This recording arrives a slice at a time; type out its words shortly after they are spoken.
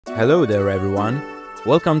Hello there everyone,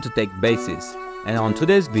 welcome to Tech Basics, and on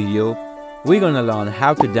today's video, we're gonna learn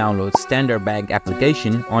how to download Standard Bank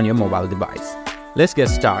application on your mobile device. Let's get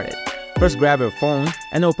started. First grab your phone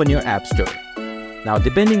and open your App Store. Now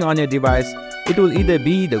depending on your device, it will either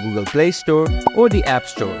be the Google Play Store or the App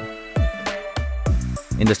Store.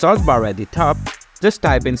 In the search bar at the top, just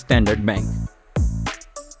type in Standard Bank.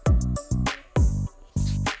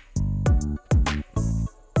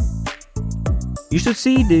 You should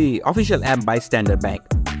see the official app by Standard Bank.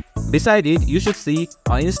 Beside it, you should see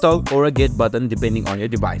an install or a get button depending on your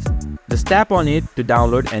device. Just tap on it to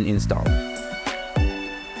download and install.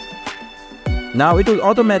 Now it will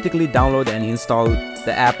automatically download and install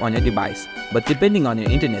the app on your device, but depending on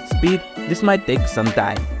your internet speed, this might take some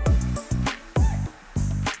time.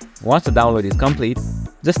 Once the download is complete,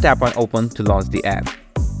 just tap on Open to launch the app.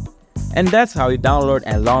 And that's how you download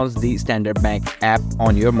and launch the Standard Bank app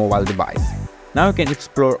on your mobile device. Now you can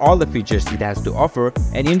explore all the features it has to offer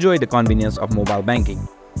and enjoy the convenience of mobile banking.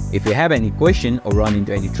 If you have any question or run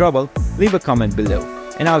into any trouble, leave a comment below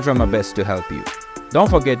and I'll try my best to help you. Don't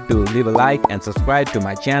forget to leave a like and subscribe to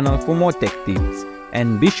my channel for more tech tips.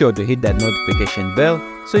 And be sure to hit that notification bell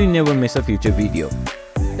so you never miss a future video.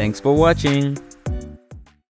 Thanks for watching.